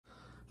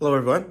Hello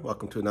everyone,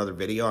 welcome to another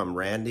video. I'm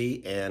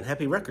Randy and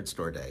happy Record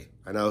Store Day.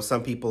 I know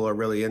some people are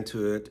really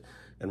into it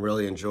and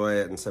really enjoy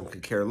it and some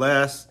could care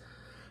less.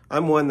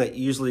 I'm one that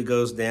usually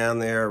goes down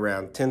there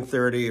around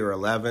 10:30 or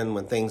 11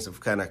 when things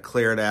have kind of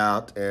cleared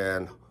out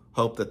and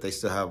hope that they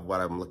still have what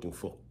I'm looking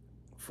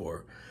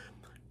for.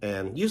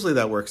 And usually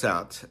that works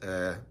out.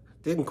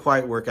 Didn't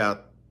quite work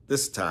out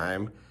this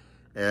time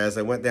as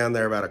I went down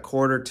there about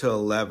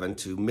 11:45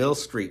 to Mill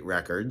Street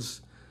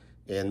Records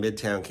in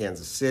Midtown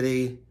Kansas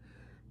City.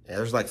 Yeah,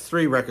 there's like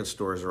 3 record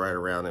stores right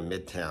around in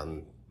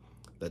Midtown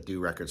that do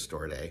Record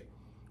Store Day.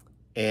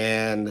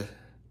 And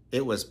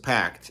it was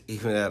packed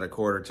even at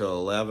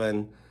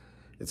 11:45.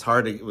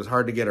 It was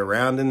hard to get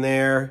around in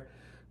there.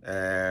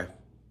 And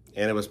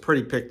it was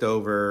pretty picked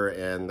over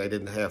and they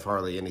didn't have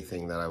hardly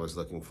anything that I was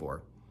looking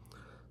for.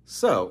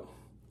 So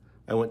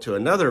I went to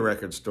another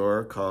record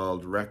store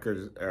called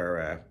Records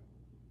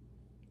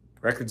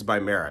by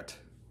Merit.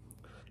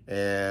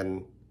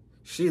 And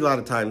she a lot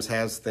of times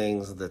has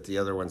things that the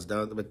other ones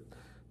don't,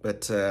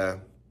 but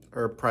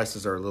her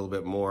prices are a little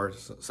bit more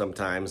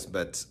sometimes,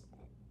 but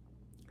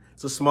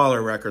it's a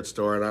smaller record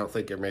store and I don't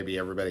think maybe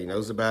everybody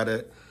knows about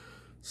it.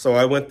 So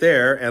I went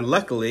there and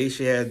luckily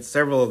she had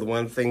several of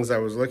the things I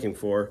was looking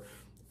for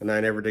and I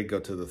never did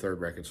go to the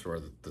third record store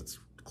that's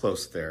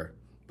close there.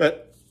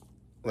 But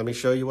let me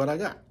show you what I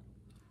got.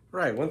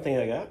 Right, one thing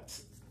I got,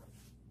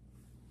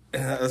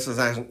 this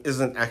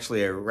isn't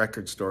actually a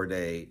Record Store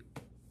Day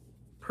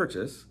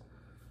purchase,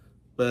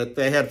 but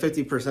they had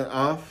 50%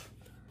 off,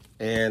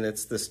 and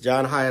it's this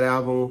John Hyatt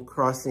album,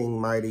 Crossing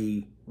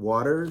Mighty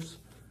Waters,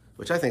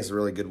 which I think is a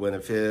really good one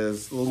of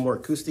his. A little more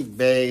acoustic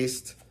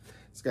based.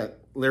 It's got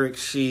lyric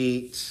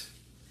sheet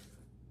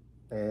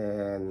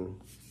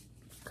and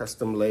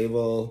custom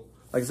label.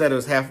 Like I said, it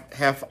was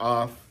half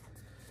off,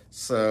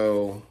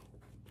 so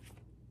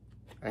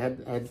I had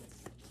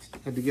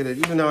to get it,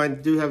 even though I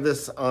do have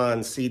this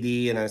on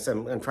CD, and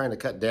I'm trying to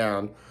cut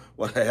down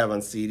what I have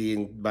on CD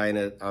and buying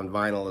it on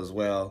vinyl as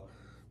well.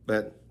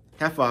 But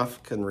half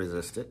off, couldn't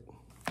resist it.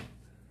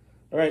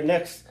 All right,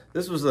 next,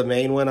 this was the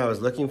main one I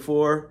was looking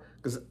for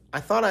because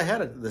I thought I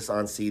had this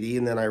on CD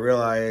and then I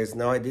realized,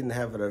 no, I didn't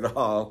have it at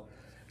all.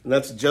 And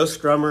that's Joe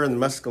Strummer and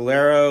the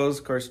Mescaleros,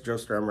 of course, Joe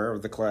Strummer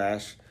of The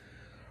Clash,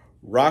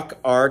 Rock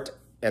Art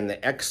and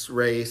the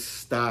X-Ray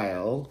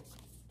Style.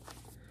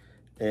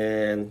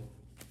 And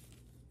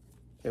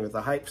with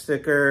a hype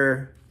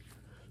sticker,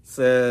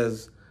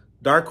 says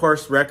Dark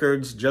Horse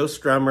Records, Joe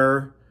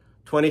Strummer,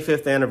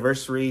 25th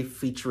anniversary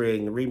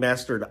featuring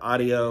remastered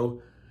audio,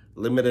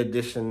 limited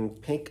edition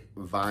pink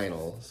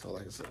vinyl. So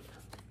like I said,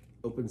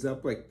 opens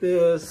up like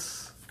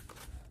this.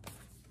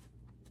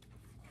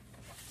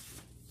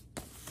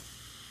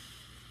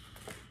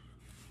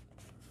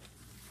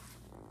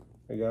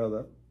 There you go,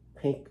 the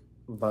pink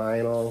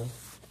vinyl.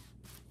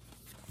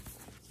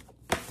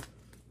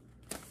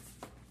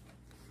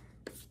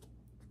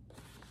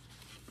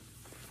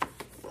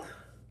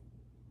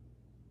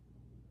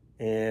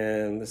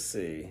 And let's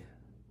see.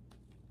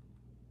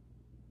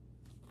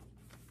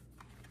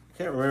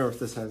 Can't remember if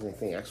this has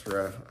anything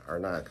extra or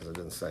not because it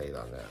didn't say it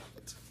on that.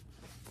 But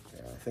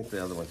yeah, I think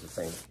the other one's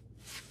the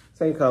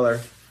same color.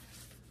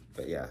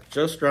 But yeah,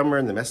 Joe Strummer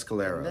and the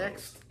Mescaleros.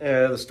 Next,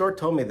 the store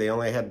told me they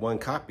only had 1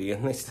 copy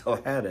and they still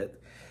had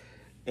it.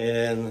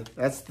 And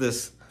that's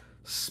this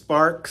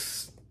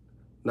Sparks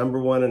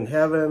 #1 in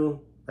Heaven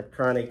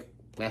electronic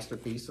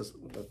masterpiece, that's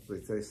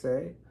what they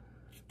say.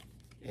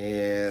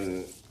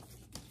 And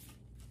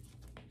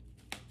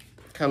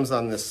comes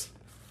on this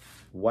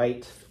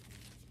white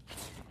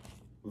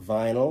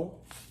vinyl.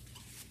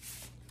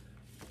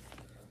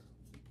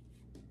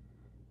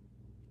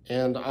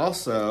 And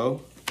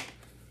also,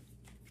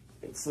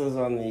 it says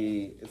on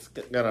it's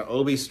got an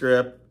Obi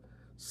strip,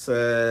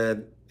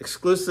 said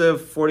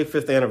exclusive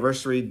 45th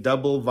anniversary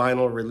double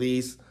vinyl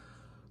release,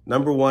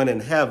 #1 in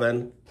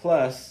Heaven,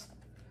 plus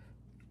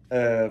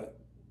an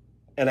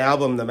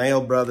album the Mail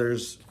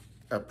Brothers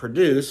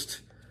produced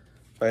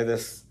by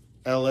this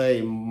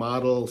LA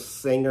model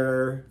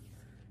singer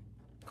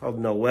called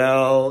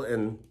Noel,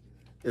 and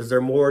Is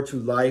There More to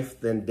Life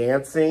Than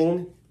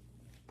Dancing?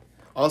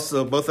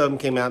 Also, both of them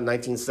came out in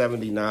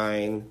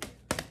 1979.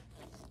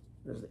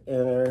 There's the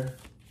inner.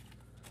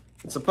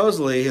 And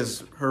supposedly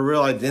her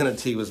real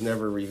identity was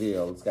never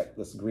revealed. It's got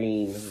this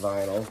green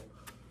vinyl.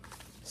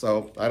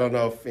 So I don't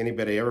know if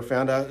anybody ever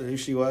found out who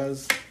she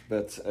was,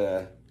 but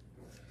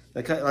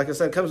like I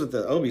said, it comes with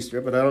the Obi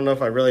strip, but I don't know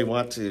if I really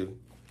want to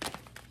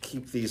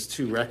keep these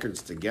 2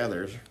 records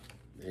together.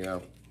 You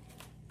know,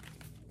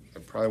 I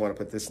probably want to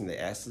put this in the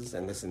S's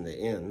and this in the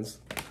N's,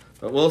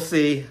 but we'll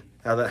see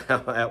what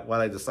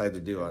I decide to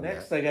do on that.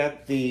 Next, I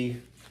got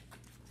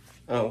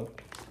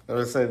I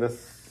was say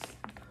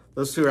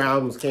those 2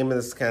 albums came in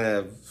this kind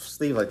of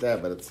sleeve like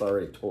that, but it's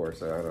already tore,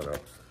 so I don't know.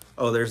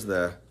 Oh, there's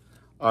the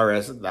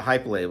the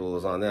hype label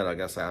is on that. I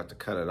guess I have to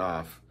cut it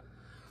off.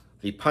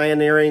 The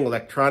Pioneering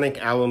Electronic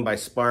Album by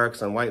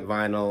Sparks on white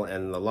vinyl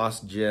and The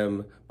Lost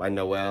Gem by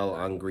Noel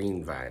on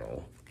green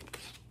vinyl.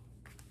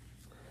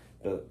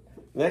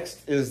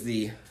 Next is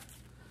the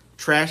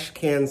Trash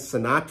Can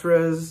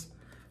Sinatras.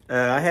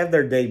 I have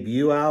their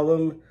debut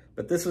album,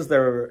 but this is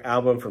their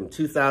album from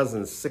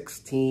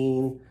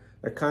 2016.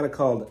 They're kind of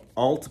called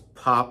alt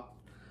pop,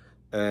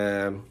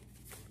 from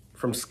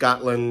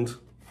Scotland.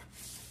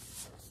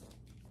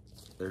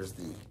 There's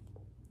the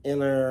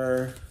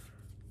inner,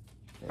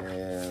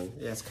 and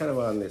yeah, it's kind of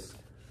on this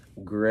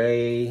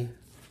gray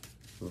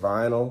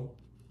vinyl.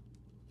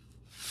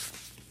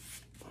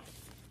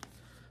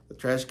 The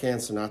Trash Can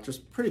Sinatra's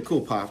pretty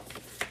cool pop.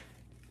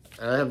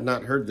 I have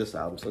not heard this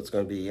album, so it's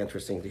going to be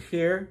interesting to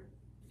hear.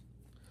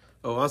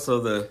 Oh, also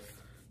the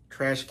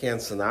Trash Can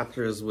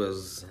Sinatra's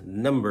was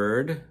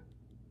numbered.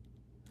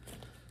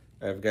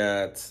 I've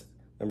got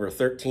number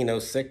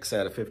 1306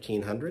 out of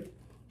 1500.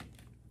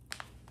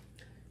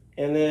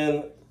 And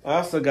then I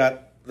also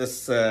got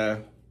this,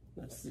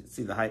 let's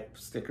see the hype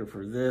sticker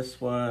for this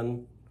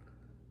one.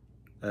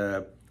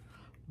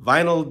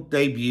 Vinyl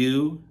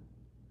debut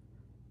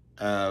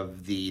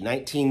of the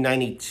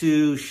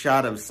 1992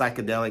 Shot of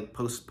Psychedelic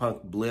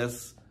Post-Punk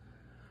Bliss.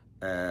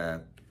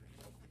 Not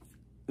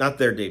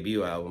their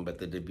debut album, but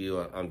the debut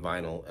on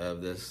vinyl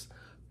of this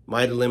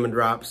Mighty Lemon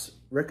Drops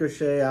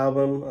Ricochet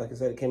album. Like I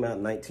said, it came out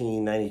in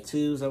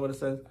 1992, is that what it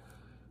says?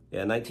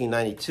 Yeah,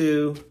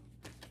 1992.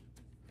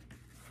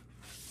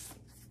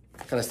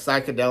 Kind of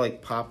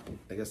psychedelic pop,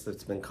 I guess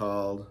that's been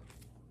called.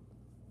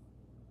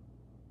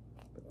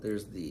 But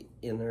there's the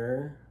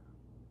inner.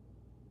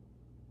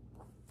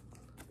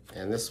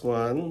 And this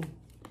one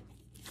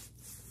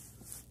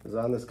is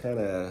on this kind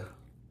of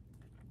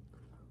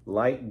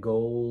light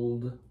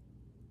gold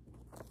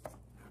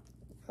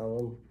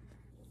album,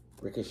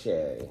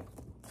 Ricochet,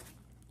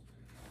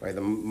 by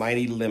the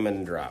Mighty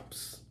Lemon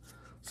Drops.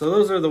 So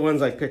those are the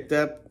ones I picked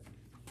up.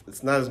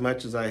 It's not as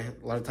much as I a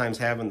lot of times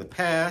have in the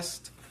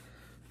past,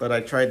 but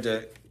I tried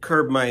to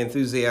curb my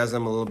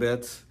enthusiasm a little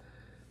bit.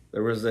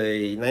 There was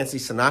a Nancy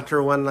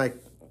Sinatra one I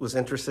was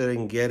interested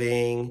in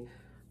getting,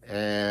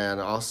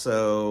 and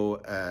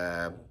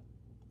also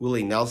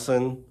Willie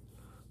Nelson,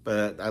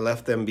 but I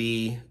left them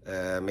be.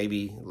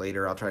 Maybe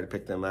later I'll try to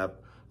pick them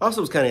up. I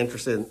also was kind of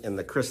interested in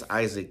the Chris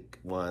Isaak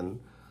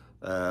one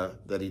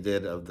that he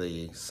did of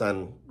the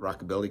Sun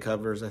Rockabilly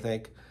covers, I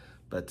think.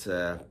 But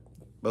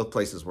both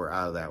places were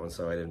out of that one,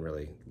 so I didn't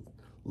really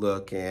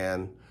look.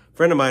 And a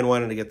friend of mine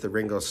wanted to get the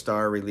Ringo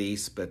Starr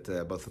release, but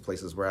both the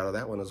places were out of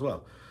that one as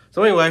well.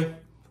 So anyway,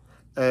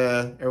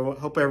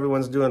 hope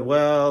everyone's doing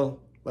well.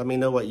 Let me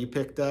know what you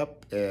picked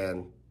up,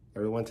 and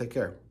everyone take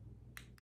care.